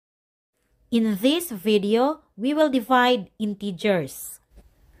In this video, we will divide integers.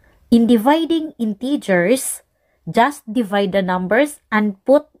 In dividing integers, just divide the numbers and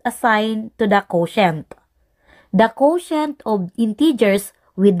put a sign to the quotient. The quotient of integers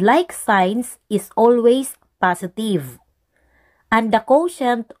with like signs is always positive. And the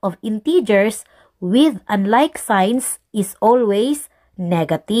quotient of integers with unlike signs is always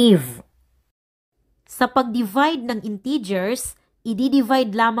negative. Sa pag-divide ng integers,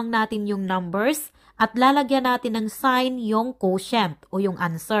 i-divide lamang natin yung numbers at lalagyan natin ng sign yung quotient o yung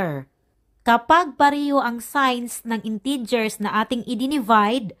answer. Kapag pareho ang signs ng integers na ating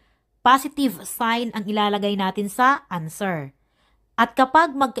i-divide, positive sign ang ilalagay natin sa answer. At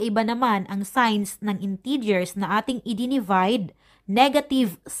kapag magkaiba naman ang signs ng integers na ating i-divide,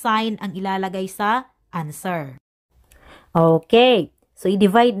 negative sign ang ilalagay sa answer. Okay, so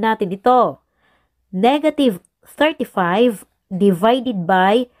i-divide natin ito. Negative 35 divided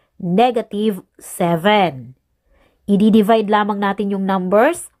by negative 7. I-divide lamang natin yung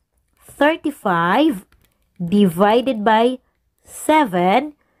numbers. 35 divided by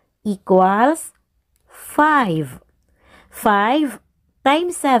 7 equals 5. 5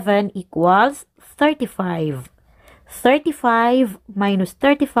 times 7 equals 35. 35 minus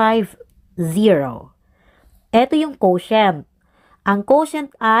 35, 0. Ito yung quotient. Ang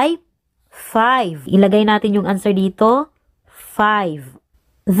quotient ay 5. Ilagay natin yung answer dito, 5.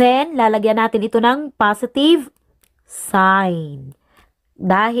 Then, lalagyan natin ito ng positive sign.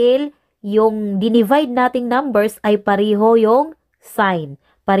 Dahil yung dinivide nating numbers ay pareho yung sign.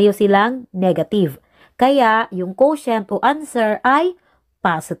 Pareho silang negative. Kaya, yung quotient o answer ay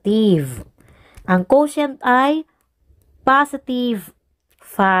positive. Ang quotient ay positive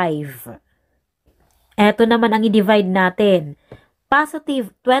 5. Ito naman ang i-divide natin. Positive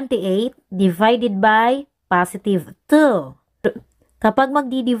 28 divided by positive 2. Kapag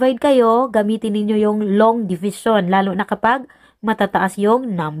magdi-divide kayo, gamitin ninyo yung long division, lalo na kapag matataas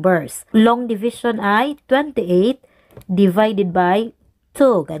yung numbers. Long division ay 28 divided by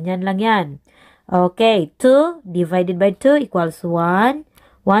 2. Ganyan lang yan. Okay, 2 divided by 2 equals 1.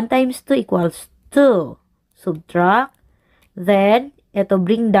 1 times 2 equals 2. Subtract. Then, ito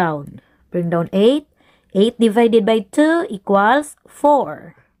bring down. Bring down 8. 8 divided by 2 equals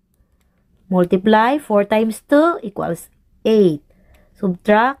 4. Multiply. 4 times 2 equals 8.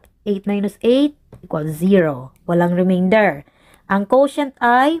 Subtract. 8 minus 8 equals 0. Walang remainder. Ang quotient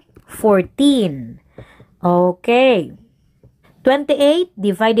ay 14. Okay. 28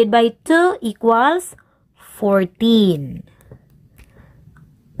 divided by 2 equals 14.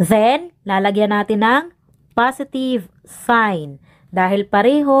 Then, lalagyan natin ng positive sign dahil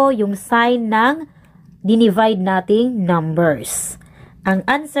pareho yung sign ng dinivide nating numbers. Ang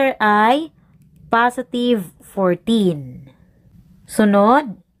answer ay positive 14.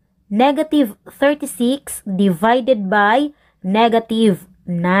 Sunod, negative 36 divided by negative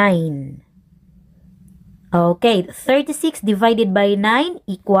 9. Okay, 36 divided by 9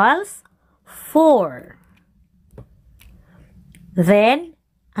 equals 4. Then,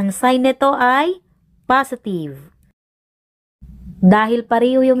 ang sign nito ay positive. Dahil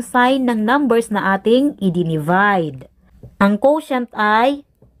pareho yung sign ng numbers na ating i-divide. Ang quotient ay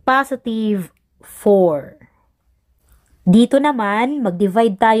positive 4. Dito naman,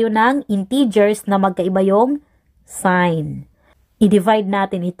 mag-divide tayo ng integers na magkaiba yung sign. I-divide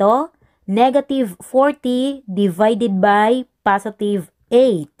natin ito. Negative 40 divided by positive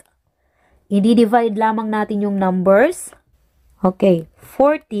 8. I-divide lamang natin yung numbers. Okay,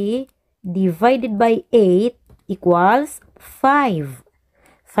 40 divided by 8 equals 5.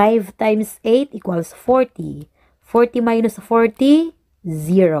 5 times 8 equals 40. 40 minus 40,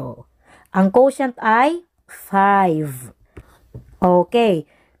 0. Ang quotient ay 5. Okay,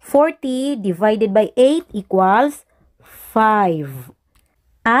 40 divided by 8 equals 5.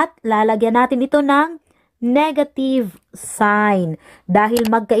 At lalagyan natin ito ng negative sign dahil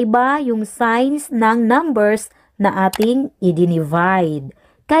magkaiba yung signs ng numbers na ating i-divide.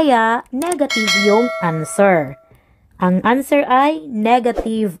 Kaya, negative yung answer. Ang answer ay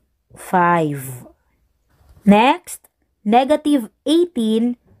negative 5. Next, negative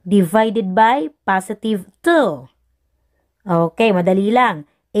 18 divided by positive 2. Okay, madali lang.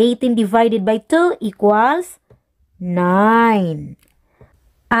 18 divided by 2 equals 9.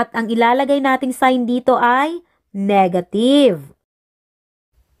 At ang ilalagay nating sign dito ay negative.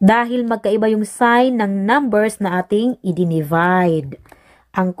 Dahil magkaiba yung sign ng numbers na ating i-divide.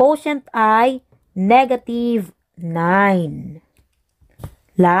 Ang quotient ay negative 9.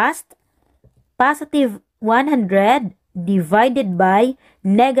 Last, positive 100 divided by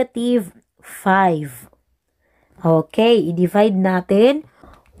negative 5. Okay, i-divide natin.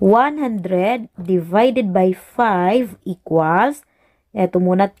 100 divided by 5 equals, eto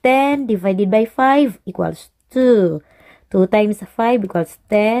muna, 10 divided by 5 equals 2. 2 times 5 equals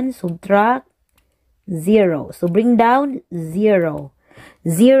 10, subtract 0. So bring down 0.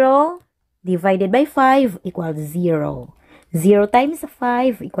 0 divided by 5 equals 0. 0 times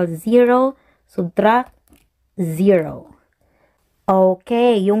 5 equals 0, subtract 0.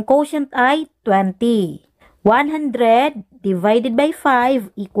 Okay, yung quotient ay 20. 100 divided by 5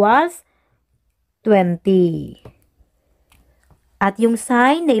 equals 20. At yung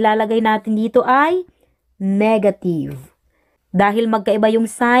sign na ilalagay natin dito ay negative. Dahil magkaiba yung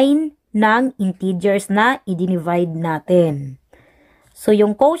sign ng integers na i-divide natin. So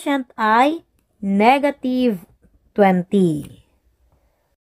yung quotient ay negative 20.